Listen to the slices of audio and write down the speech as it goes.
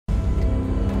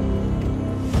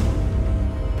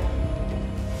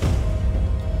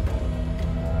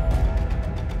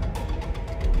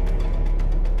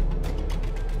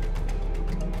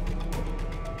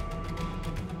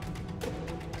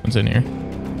Someone's in here.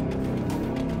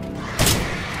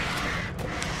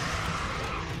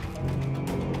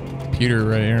 Computer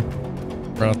right here.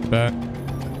 Right off the bat.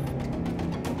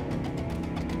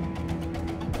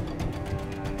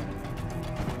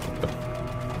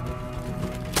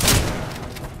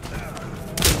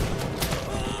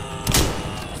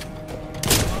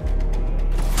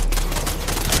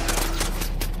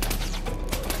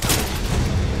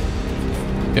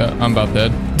 Yeah, I'm about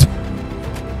dead.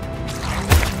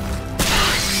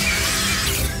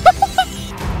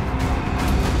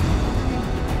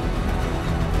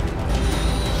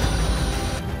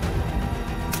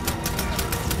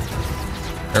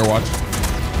 Air watch.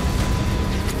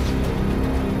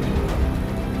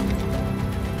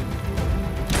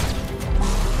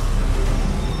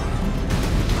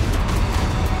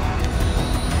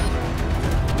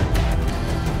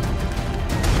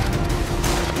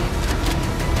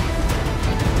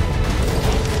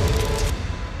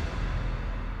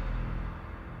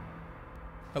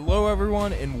 Hello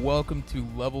everyone and welcome to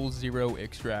Level 0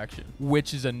 Extraction,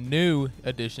 which is a new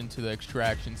addition to the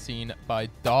extraction scene by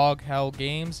Dog Howl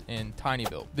Games and Tiny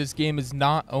Build. This game is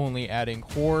not only adding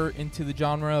horror into the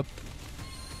genre,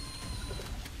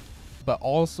 but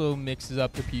also mixes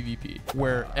up the PvP,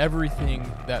 where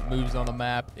everything that moves on the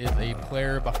map is a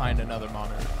player behind another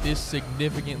monitor. This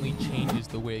significantly changes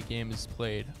the way a game is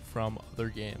played from other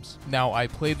games. Now, I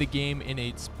played the game in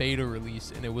its beta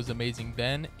release and it was amazing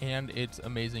then and it's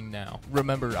amazing now.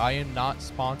 Remember, I am not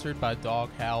sponsored by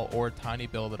Dog Howl or Tiny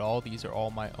Build at all. These are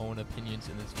all my own opinions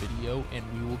in this video and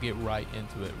we will get right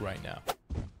into it right now.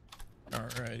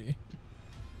 Alrighty.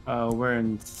 We're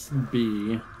in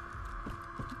B.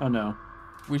 Oh no.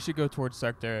 We should go towards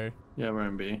Sector A. Yeah, we're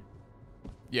in B.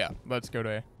 Yeah, let's go to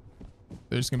A.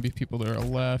 There's gonna be people that are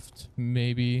left,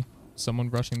 maybe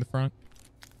someone rushing the front.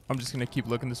 I'm just gonna keep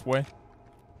looking this way.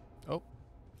 Oh.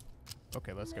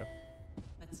 Okay, let's go.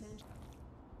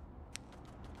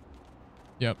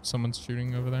 Yep, someone's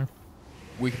shooting over there.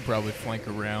 We could probably flank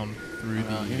around through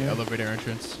the elevator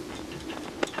entrance.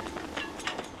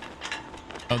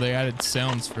 Oh, they added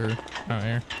sounds for out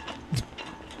here.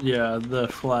 Yeah, the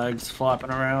flag's flopping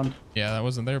around. Yeah, that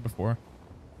wasn't there before.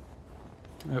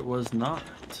 It was not.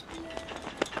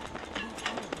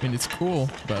 I mean, it's cool,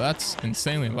 but that's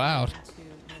insanely loud.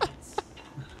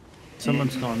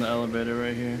 Someone's going the elevator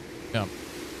right here. Yeah.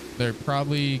 They're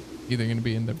probably either going to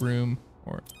be in the room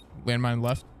or landmine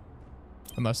left.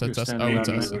 Unless that's us. Oh, it's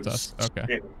us. It's us.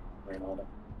 Okay.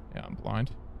 Yeah, I'm blind.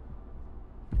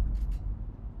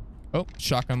 Oh,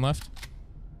 shotgun left.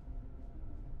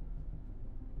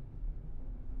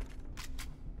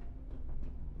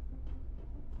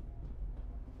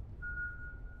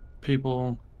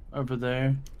 People over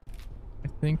there. I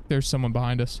think there's someone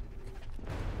behind us.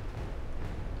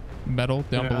 Metal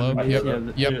down below.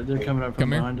 Yep. Yeah, they're coming up from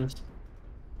behind us.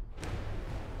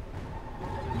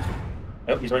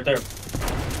 Yep, he's right there.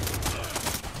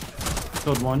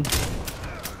 Killed one.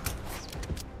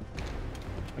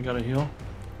 I got a heal.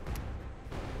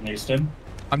 Next him.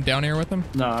 I'm down here with him.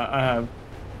 No, I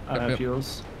have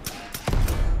heals.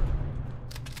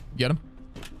 Get him.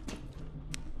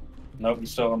 Nope,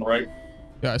 he's still on the right.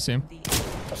 Yeah, I see him.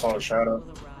 I saw a shadow.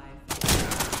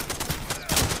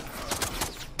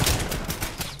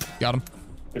 Got him.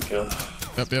 Good kill.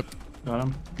 Yep. Got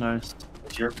him. Nice.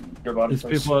 It's your body. These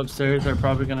people upstairs are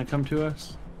probably gonna come to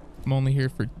us. I'm only here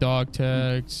for dog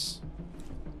tags.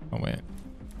 Oh wait.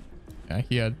 Yeah,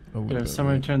 he had a little bit.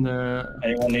 Somebody turn their.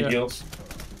 Anyone need heals?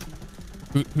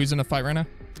 Who's in a fight right now?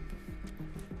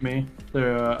 Me.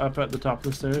 They're up at the top of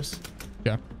the stairs.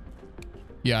 Yeah.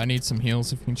 Yeah, I need some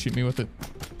heals if you can shoot me with it.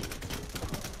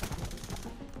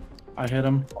 I hit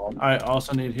him. I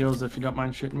also need heals if you don't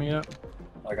mind shooting me up.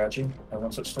 I got you.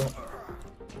 Everyone sit still.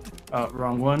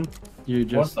 Wrong one. You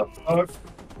just. What the fuck?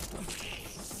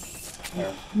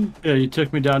 There. Yeah, you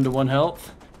took me down to 1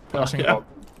 health. Yeah.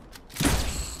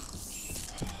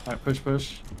 Alright,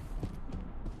 push.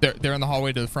 They're in the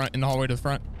hallway to the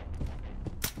front.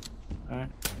 Alright.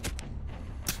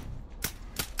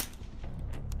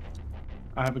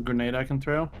 I have a grenade I can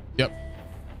throw. Yep.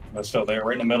 They're still there,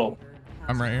 right in the middle.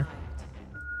 I'm right here.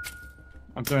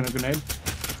 I'm throwing a grenade.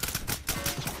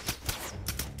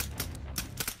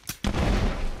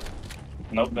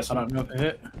 Nope, missing. I don't know if it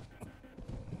hit.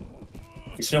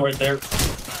 He's still right there.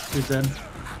 He's dead.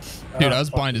 Dude, I was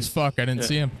blind as fuck. I didn't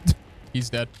see him. He's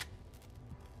dead.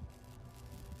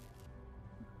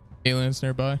 Aliens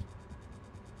nearby.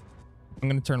 I'm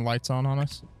gonna turn lights on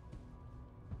us.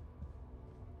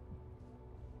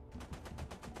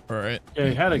 All right. Yeah,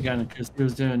 he had a gun because he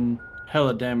was doing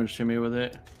hella damage to me with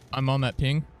it. I'm on that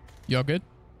ping. Y'all good?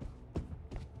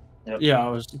 Yep. Yeah, I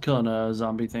was killing a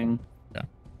zombie thing. Yeah.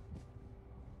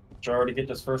 Did you already get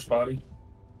this first body?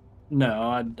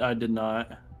 No, I did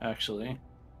not, actually.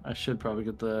 I should probably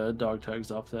get the dog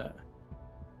tags off that.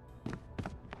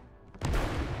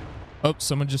 Oh,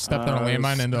 someone just stepped on a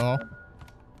landmine into all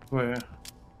Where?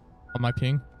 on my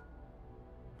ping.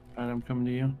 Alright, I'm coming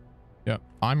to you. Yep,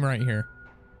 I'm right here.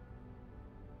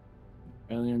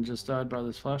 Alien just died by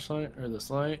this flashlight, or this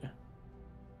light.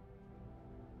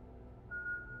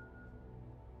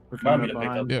 We're Remind me coming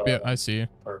to up pick up behind. Yep, I see you.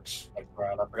 perks. Like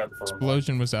around. I forgot the phone.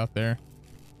 Explosion was out there.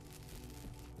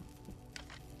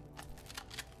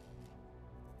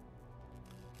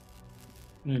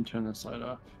 I need to turn this light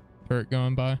off. Turret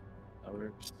going by. That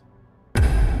works.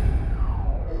 Attention,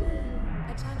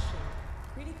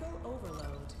 critical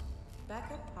overload.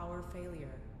 Backup power failure.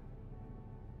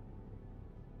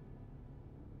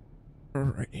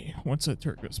 Alrighty, once that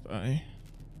turret goes by.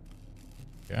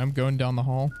 Okay, I'm going down the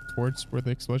hall towards where the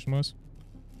explosion was.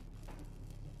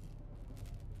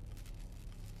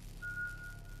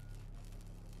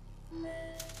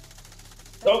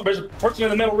 Oh, there's a person in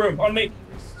the middle room on me.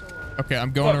 Okay,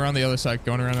 I'm going around the other side.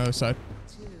 Going around the other side.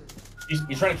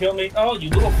 He's trying to kill me. Oh, you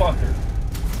little fucker.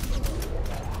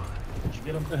 Did you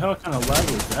get him? The hell kind of lag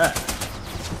was that?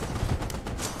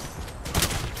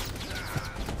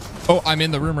 Oh, I'm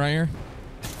in the room right here.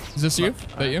 Is this you? Is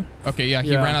that you? Okay, yeah,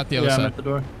 he ran out the other I'm side. at the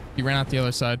door. He ran out the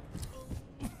other side.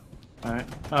 Alright.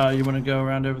 You want to go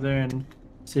around over there and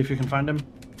see if you can find him?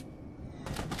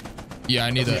 Yeah,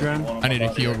 I need Drone? to. I need to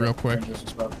heal real quick.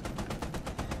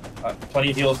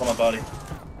 Plenty of heals on my body.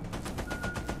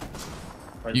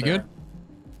 Right You there. good?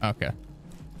 Okay.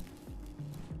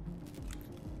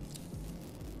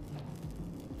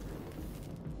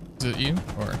 Is it you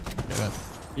or? Okay, that.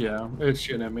 Yeah, it's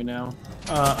shooting at me now.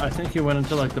 I think he went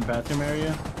into like the bathroom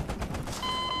area.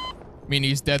 I mean,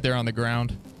 he's dead there on the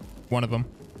ground. One of them.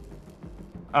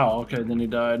 Oh, okay, then he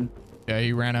died. Yeah,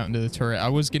 he ran out into the turret. I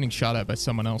was getting shot at by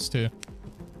someone else too.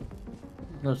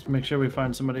 Let's make sure we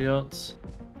find somebody else.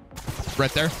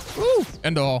 Right there. Woo!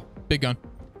 End all. Big gun.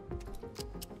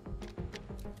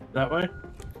 That way?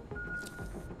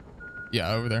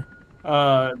 Yeah, over there.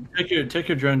 Take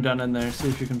your drone down in there. See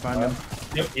if you can find him.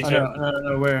 Yep, he's Oh, there.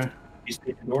 no, where? He's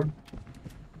at the door.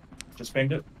 Just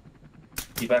pinged it.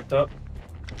 He backed up.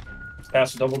 He's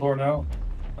past the double door now.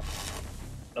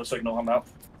 No signal, I'm out.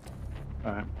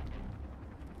 All right.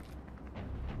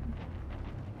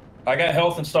 I got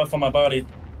health and stuff on my body.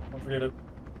 Don't forget it.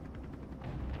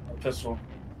 A pistol.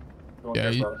 Don't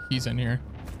Yeah, care about it. he's in here.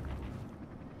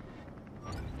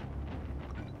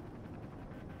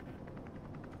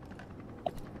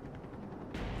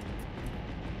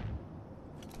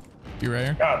 You right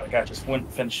here? God, that guy just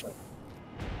went finish it.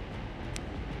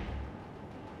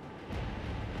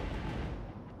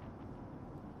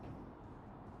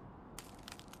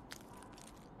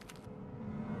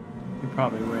 He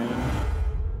probably ran.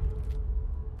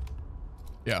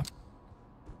 Yeah.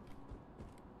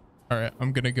 All right,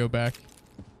 I'm gonna go back.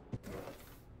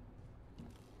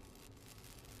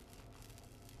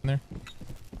 In there.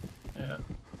 Yeah.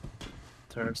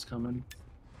 Turret's coming.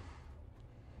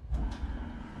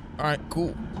 All right,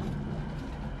 cool.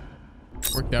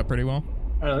 Worked out pretty well.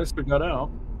 All right, at least we got out.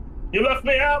 You left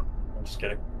me out! I'm just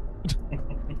kidding.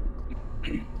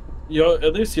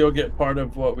 At least you'll get part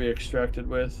of what we extracted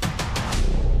with.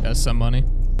 Got some money.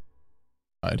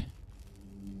 I'm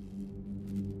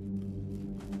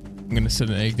gonna set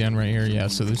an egg down right here. Yeah,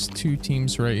 so there's two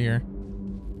teams right here.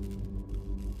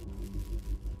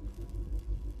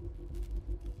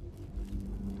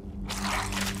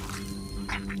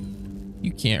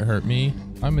 You can't hurt me.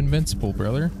 I'm invincible,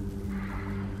 brother.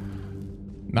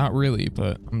 Not really,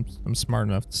 but I'm smart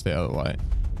enough to stay out of the light.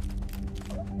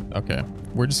 Okay,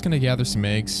 we're just gonna gather some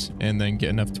eggs and then get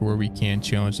enough to where we can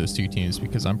challenge those two teams,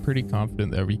 because I'm pretty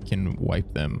confident that we can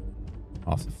wipe them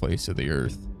off the face of the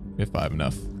earth if I have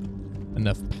enough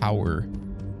power.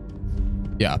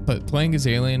 Yeah, but playing as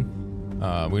alien,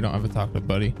 we don't have to talk to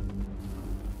buddy.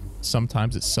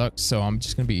 Sometimes it sucks, so I'm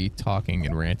just gonna be talking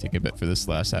and ranting a bit for this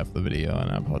last half of the video,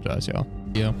 and I apologize, y'all.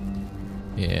 Yeah,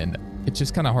 and it's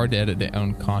just kind of hard to edit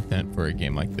down content for a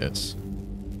game like this,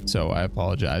 so I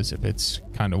apologize if it's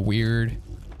kind of weird.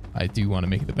 I do want to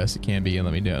make it the best it can be, and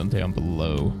let me know down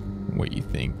below what you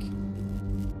think.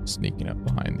 Sneaking up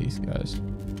behind these guys.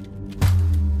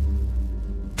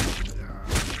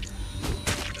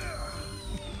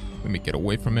 Let me get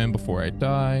away from him before I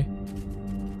die.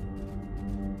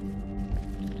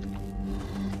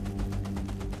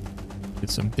 Get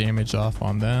some damage off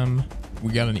on them.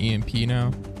 We got an EMP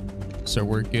now, so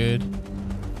we're good.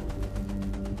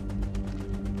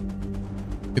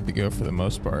 good to go for the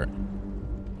most part.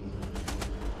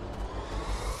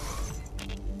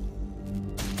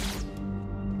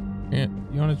 Yeah,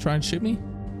 you want to try and shoot me?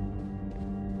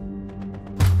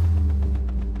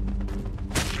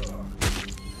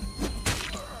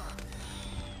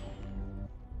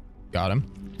 Got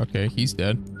him. Okay, he's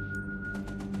dead.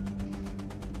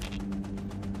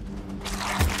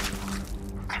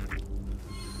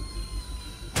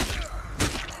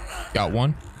 Got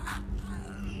one.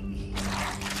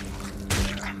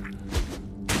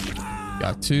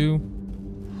 Got two.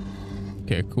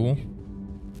 Okay, cool.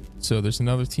 So there's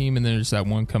another team, and then there's that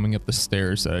one coming up the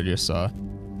stairs that I just saw.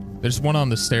 There's one on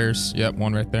the stairs. Yep,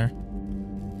 one right there.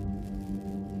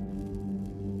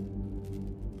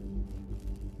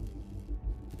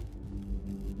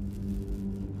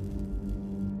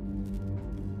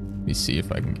 Let me see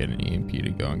if I can get an EMP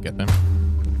to go and get them.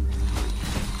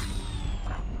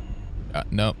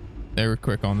 Nope, they were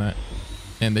quick on that,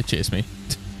 and they chased me.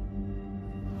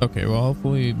 Okay, well,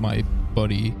 hopefully my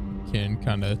buddy can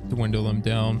kind of dwindle them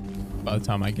down by the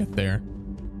time I get there,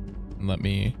 and let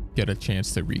me get a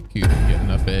chance to recoup and get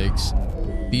enough eggs.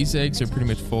 These eggs are pretty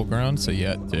much full ground, so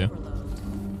yeah, too.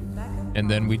 And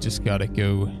then we just gotta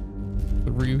go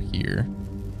through here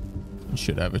and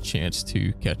should have a chance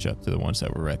to catch up to the ones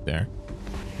that were right there.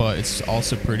 But it's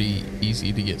also pretty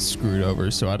easy to get screwed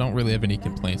over, so I don't really have any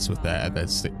complaints with that at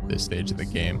this stage of the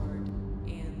game.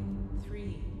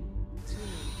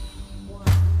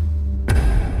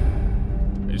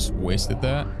 I just wasted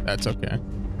that. That's okay.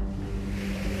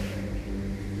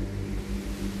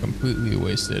 Completely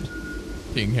wasted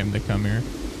getting him to come here.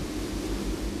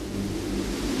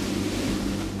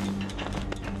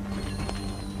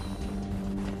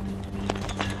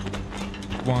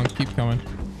 Come on, keep coming.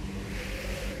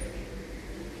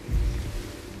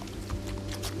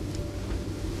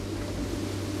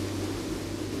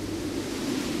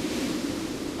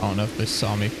 I don't know if they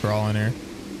saw me crawling here.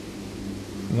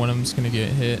 One of them's gonna get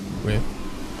hit with.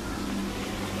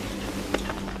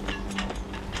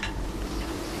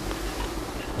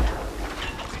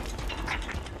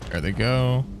 There they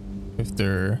go. If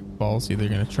they're ballsy, they're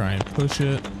gonna try and push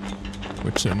it,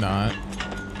 which they're not.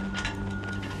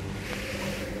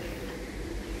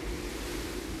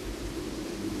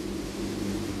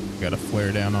 Got a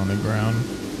flare down on the ground.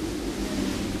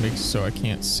 Makes so I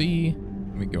can't see.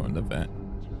 Let me go in the vent.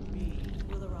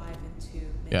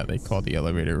 Yeah, they called the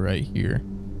elevator right here.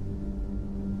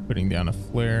 Putting down a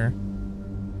flare.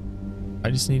 I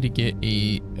just need to get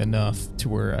enough to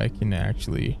where I can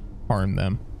actually harm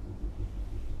them.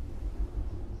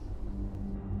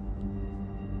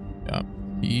 Yep,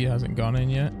 he hasn't gone in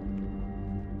yet.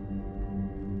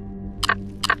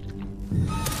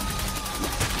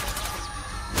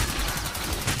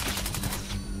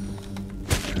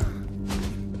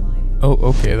 Oh,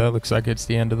 okay, that looks like it's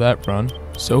the end of that run.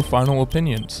 So, final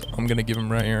opinions. I'm gonna give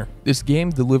them right here. This game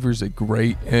delivers a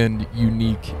great and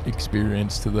unique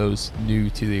experience to those new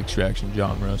to the extraction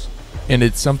genres, and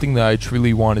it's something that I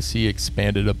truly want to see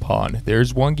expanded upon.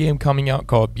 There's one game coming out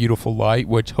called Beautiful Light,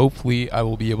 which hopefully I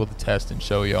will be able to test and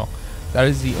show y'all. That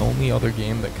is the only other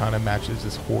game that kind of matches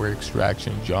this horror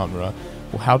extraction genre.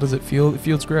 Well, how does it feel? It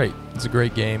feels great. It's a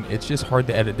great game. It's just hard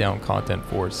to edit down content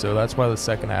for, so that's why the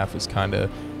second half is kind of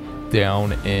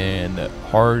down and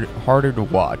harder to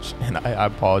watch, and I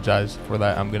apologize for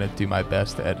that. I'm gonna do my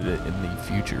best to edit it in the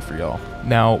future for y'all.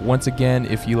 Now, once again,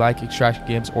 if you like extraction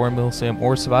games or milsim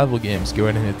or survival games, go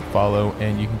ahead and hit the follow,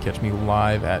 and you can catch me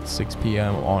live at 6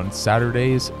 p.m. on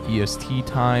Saturdays EST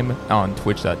time on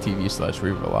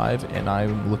twitch.tv/ReaverLIVE, and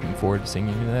I'm looking forward to seeing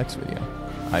you in the next video.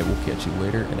 I will catch you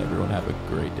later, and everyone have a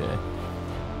great day.